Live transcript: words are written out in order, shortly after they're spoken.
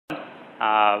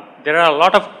There are a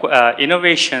lot of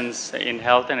innovations in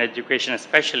health and education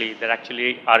especially that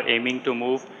actually are aiming to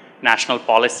move national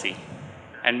policy.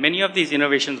 And many of these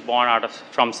innovations born out of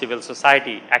from civil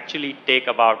society actually take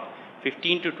about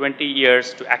 15 to 20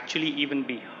 years to actually even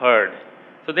be heard.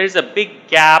 So there is a big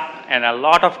gap and a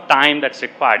lot of time that's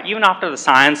required. Even after the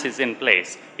science is in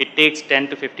place, it takes 10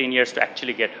 to 15 years to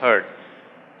actually get heard.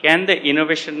 Can the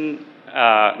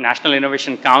National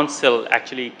Innovation Council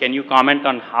actually, can you comment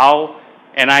on how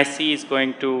NIC is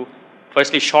going to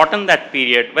firstly shorten that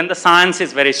period when the science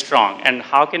is very strong, and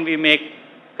how can we make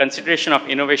consideration of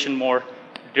innovation more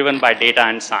driven by data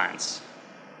and science?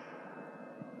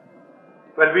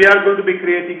 Well, we are going to be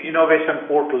creating innovation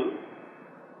portal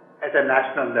at a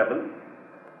national level.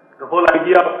 The whole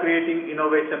idea of creating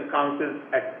innovation councils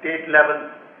at state level,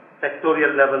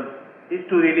 sectorial level, is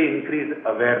to really increase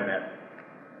awareness.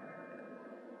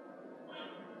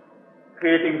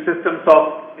 Creating systems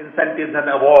of incentives and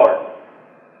awards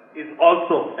is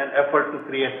also an effort to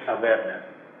create awareness.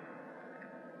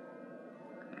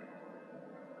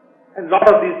 And a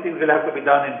lot of these things will have to be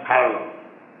done in parallel.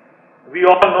 We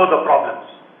all know the problems.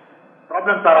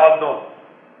 Problems are all known.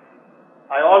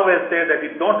 I always say that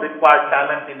we don't require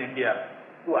talent in India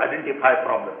to identify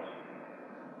problems.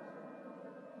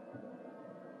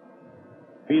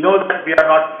 We know that we are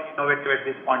not innovative at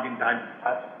this point in time,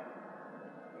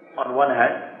 on one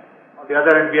hand. On the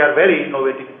other hand, we are very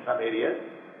innovative in some areas.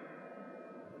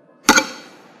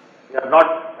 We are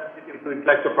not sensitive to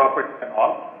intellectual property and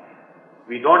all.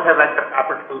 We don't have venture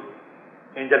capital,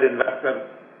 angel investors.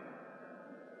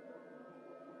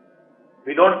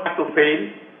 We don't have to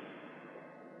fail,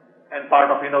 and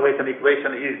part of innovation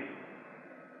equation is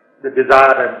the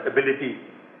desire and ability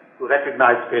to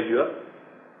recognize failure.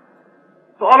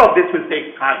 So all of this will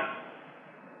take time.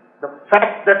 The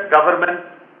fact that government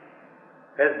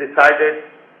has decided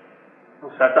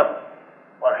to set up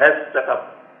or has set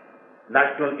up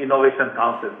National Innovation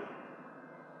Council,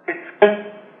 it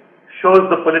shows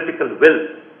the political will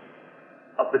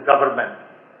of the government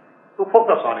to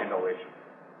focus on innovation.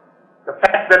 The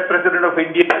fact that President of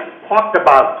India talked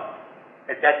about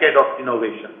a decade of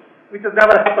innovation, which has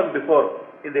never happened before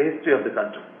in the history of the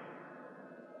country.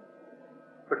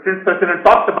 But since President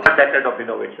talked about a decade of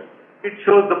innovation, it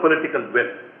shows the political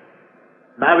will.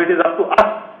 Now it is up to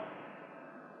us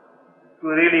to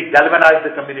really galvanize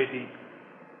the community,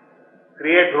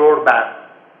 create roadmaps,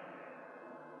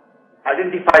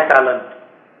 identify talent,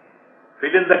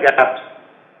 fill in the gaps,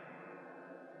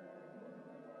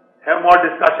 have more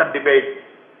discussion, debate,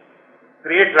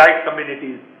 create right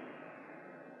communities.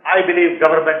 I believe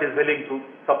government is willing to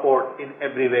support in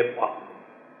every way possible.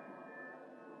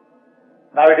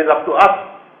 Now it is up to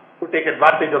us to take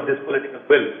advantage of this political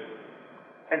will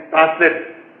and translate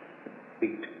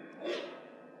it.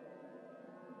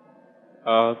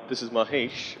 This is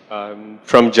Mahesh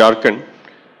from Jharkhand.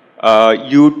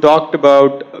 You talked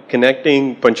about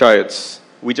connecting panchayats.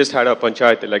 We just had our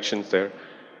panchayat elections there.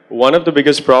 One of the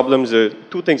biggest problems is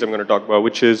two things I'm going to talk about,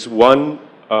 which is one,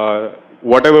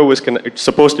 whatever was it's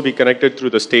supposed to be connected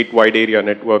through the statewide area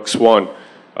network, SWAN,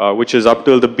 which is up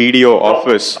till the BDO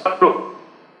office. Not true.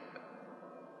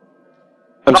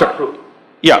 I'm Not sorry. true.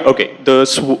 Yeah, okay. The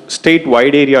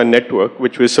statewide area network,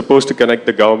 which was supposed to connect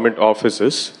the government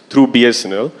offices through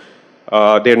BSNL,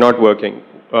 they're not working.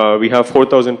 We have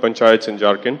 4,000 panchayats in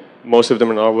Jharkhand. Most of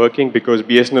them are not working because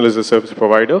BSNL is a service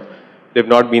provider. They've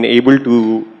not been able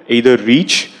to either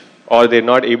reach or they're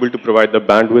not able to provide the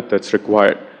bandwidth that's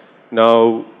required.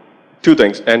 Now, two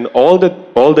things. And all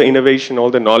the innovation, all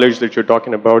the knowledge that you're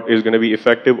talking about is going to be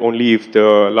effective only if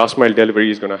the last mile delivery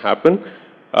is going to happen.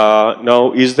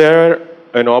 Now, is there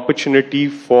an opportunity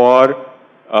for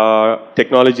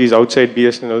technologies outside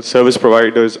BSNL, service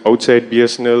providers outside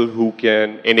BSNL who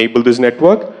can enable this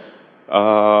network?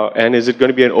 And is it going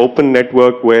to be an open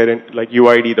network where, like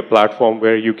UID, the platform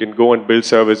where you can go and build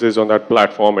services on that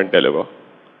platform and deliver?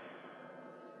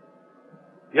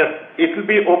 Yes, it will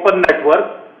be open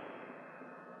network.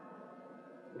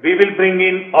 We will bring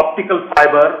in optical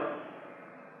fiber,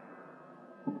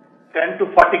 10 to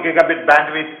 40 gigabit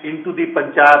bandwidth into the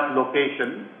panchayat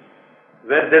location,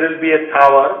 where there will be a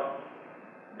tower.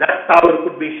 That tower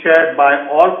could be shared by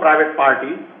all private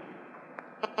parties.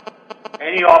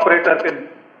 Any operator can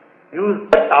use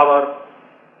the tower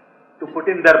to put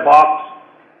in their box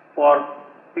for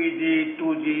 3G,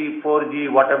 2G,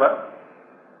 4G, whatever,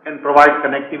 and provide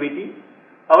connectivity.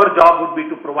 Our job would be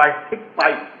to provide thick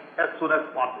pipes as soon as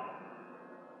possible,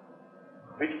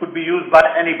 which could be used by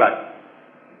anybody.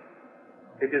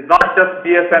 It is not just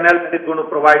BSNL that is going to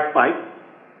provide pipes,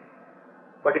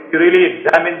 but if you really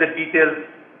examine the details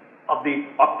of the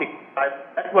optic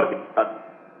network is done.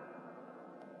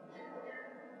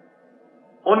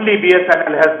 Only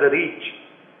BSNL has the reach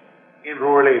in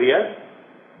rural areas.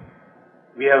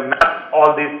 We have mapped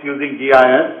all this using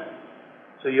GIS.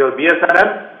 So your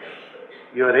BSNL,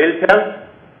 your RailTel,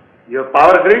 your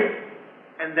power grid,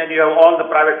 and then you have all the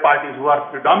private parties who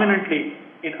are predominantly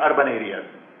in urban areas.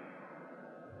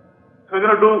 So we're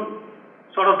going to do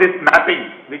sort of this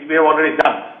mapping, which we have already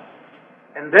done,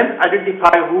 and then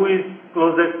identify who is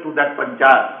closest to that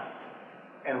panchayat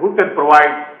and who can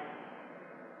provide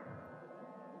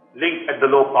link at the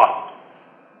low cost.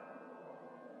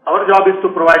 Our job is to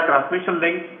provide transmission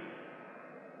links,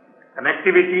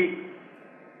 connectivity,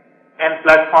 and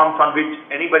platforms on which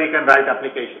anybody can write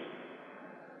applications.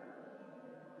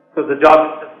 So the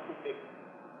job is...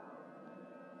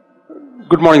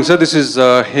 Good morning, sir. This is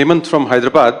Hemant from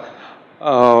Hyderabad.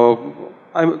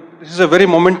 This is a very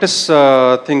momentous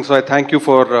thing, so I thank you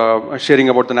for sharing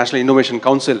about the National Innovation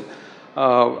Council.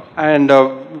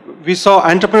 We saw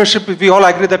entrepreneurship, we all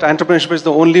agree that entrepreneurship is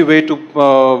the only way to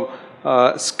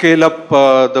scale up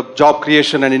the job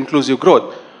creation and inclusive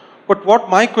growth. But what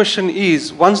my question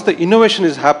is, once the innovation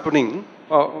is happening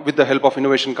with the help of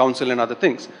Innovation Council and other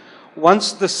things,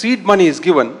 once the seed money is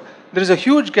given, there is a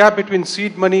huge gap between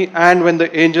seed money and when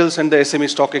the angels and the SME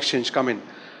stock exchange come in.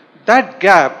 That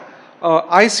gap,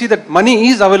 I see that money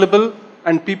is available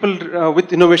and people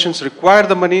with innovations require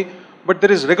the money, but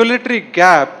there is regulatory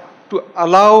gap to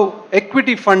allow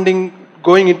equity funding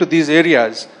going into these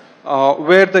areas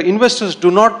where the investors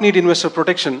do not need investor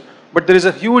protection, but there is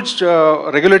a huge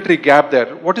regulatory gap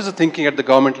there. What is the thinking at the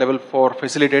government level for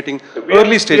facilitating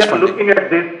early stage funding? We are looking at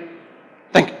this.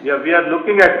 Thank you. Yeah, we are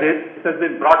looking at this. It has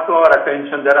been brought to our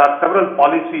attention. There are several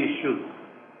policy issues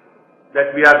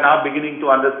that we are now beginning to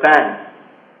understand.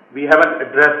 We haven't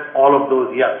addressed all of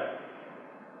those yet.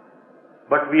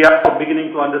 But we are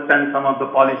beginning to understand some of the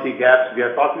policy gaps. We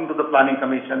are talking to the Planning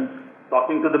Commission,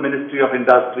 talking to the Ministry of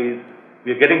Industries.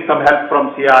 We are getting some help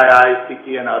from CII,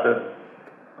 SICI and others.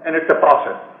 And it's a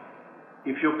process.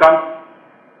 If you come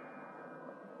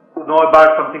to know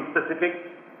about something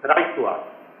specific, write to us.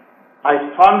 I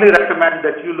strongly recommend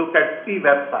that you look at 3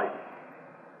 websites.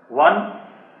 One,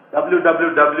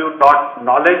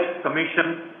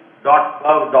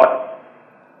 www.knowledgecommission.gov.in.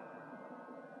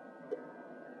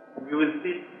 You will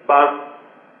see about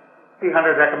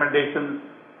 300 recommendations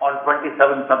on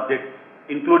 27 subjects,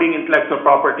 including intellectual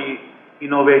property,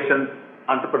 innovation,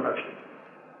 entrepreneurship.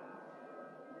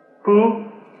 2,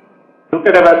 look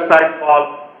at a website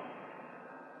called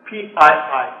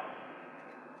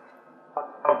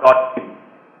PII.in,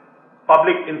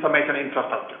 Public Information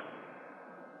Infrastructure.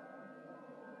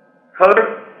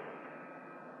 Third,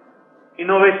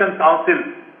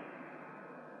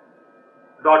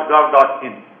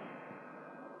 innovationcouncil.gov.in.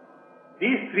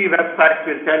 These 3 websites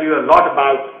will tell you a lot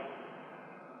about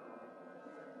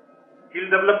skill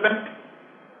development,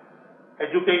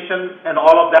 education and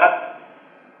all of that,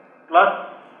 plus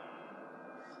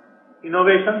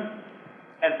innovation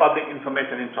and public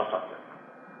information infrastructure.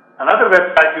 Another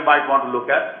website you might want to look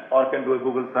at or can do a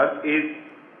Google search is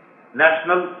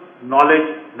National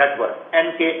Knowledge Network,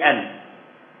 NKN.in.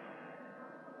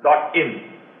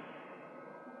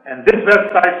 And this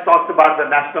website talks about the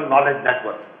National Knowledge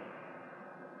Network.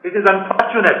 It is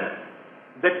unfortunate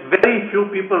that very few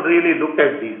people really look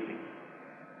at these things.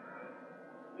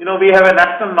 You know, we have a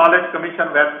National Knowledge Commission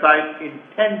website in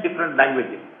 10 different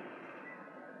languages.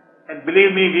 And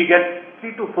believe me, we get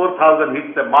 3,000 to 4,000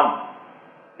 hits a month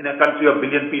in a country of 1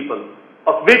 billion people,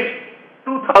 of which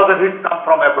 2,000 hits come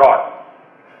from abroad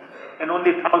and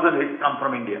only 1,000 hits come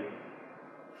from India.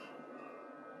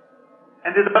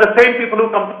 And these are the same people who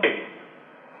complain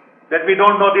that we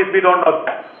don't know this, we don't know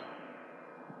that.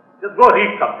 Just go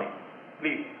read something,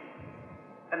 please.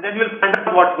 And then you'll find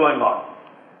out what's going on.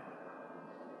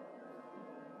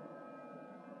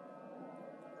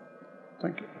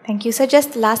 Thank you. Thank you, sir.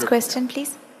 Just last question,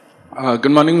 please.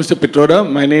 Good morning, Mr. Pitroda.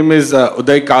 My name is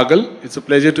Uday Kagal. It's a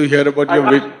pleasure to hear about your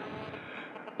vision.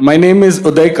 My name is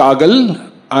Uday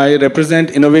Kagal. I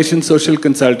represent Innovation Social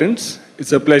Consultants.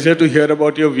 It's a pleasure to hear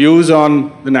about your views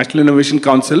on the National Innovation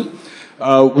Council.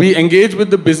 We engage with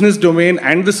the business domain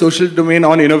and the social domain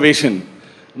on innovation.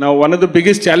 Now, one of the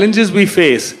biggest challenges we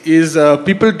face is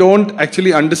people don't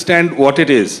actually understand what it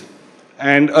is.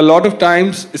 And a lot of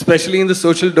times, especially in the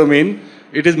social domain,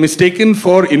 it is mistaken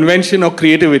for invention or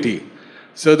creativity.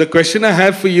 So the question I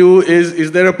have for you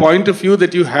is there a point of view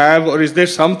that you have, or is there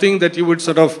something that you would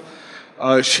sort of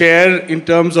share in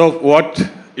terms of what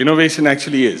innovation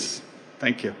actually is?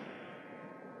 Thank you.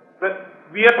 Well,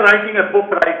 we are writing a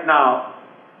book right now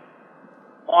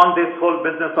on this whole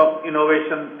business of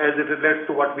innovation as it relates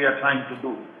to what we are trying to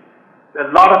do. There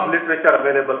are a lot of literature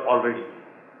available already.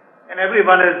 And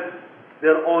everyone has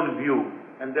their own view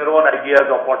and their own ideas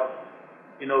of what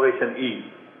innovation is.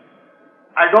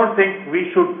 I don't think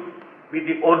we should be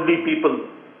the only people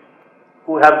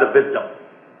who have the wisdom.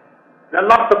 There are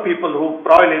lots of people who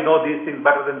probably know these things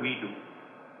better than we do.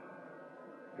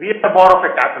 We are more of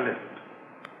a catalyst.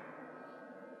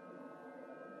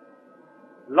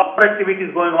 Lot of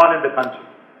activities going on in the country.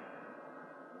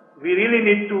 We really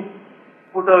need to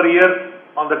put our ears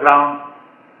on the ground,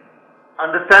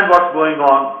 understand what's going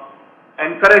on,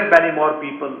 encourage many more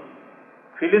people,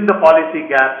 fill in the policy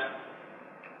gaps,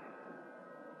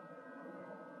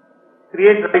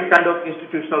 create the right kind of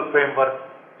institutional framework,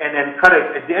 and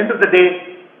encourage. At the end of the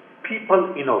day,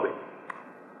 people innovate.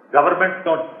 Governments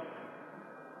don't.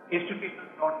 Institutions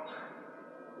don't.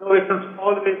 Innovations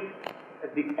always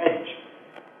at the edge.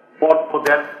 What for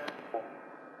them?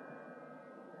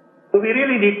 So we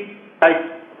really need,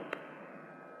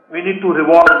 we need to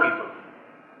reward people.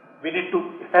 We need to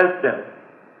help them.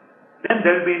 Then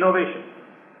there will be innovation.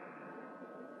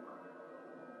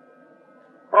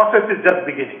 Process is just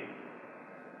beginning.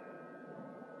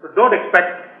 So don't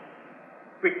expect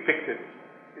quick fixes.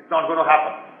 It's not going to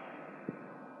happen.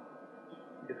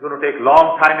 It's going to take a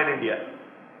long time in India.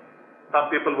 Some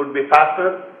people would be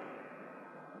faster.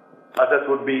 Others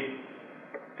would be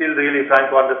still really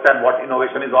trying to understand what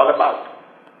innovation is all about.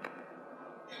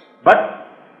 But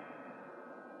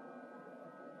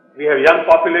we have young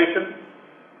population.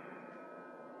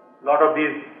 A lot of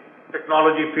these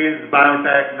technology fields,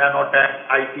 biotech, nanotech,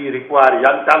 IT require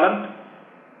young talent.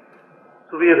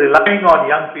 So we are relying on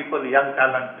young people, young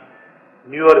talent,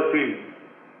 newer fields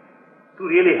to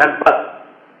really help us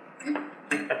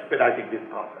in expediting this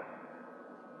process.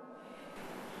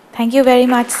 Thank you very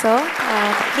much, sir.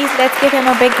 Please let's give him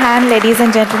a big hand, ladies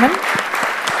and gentlemen.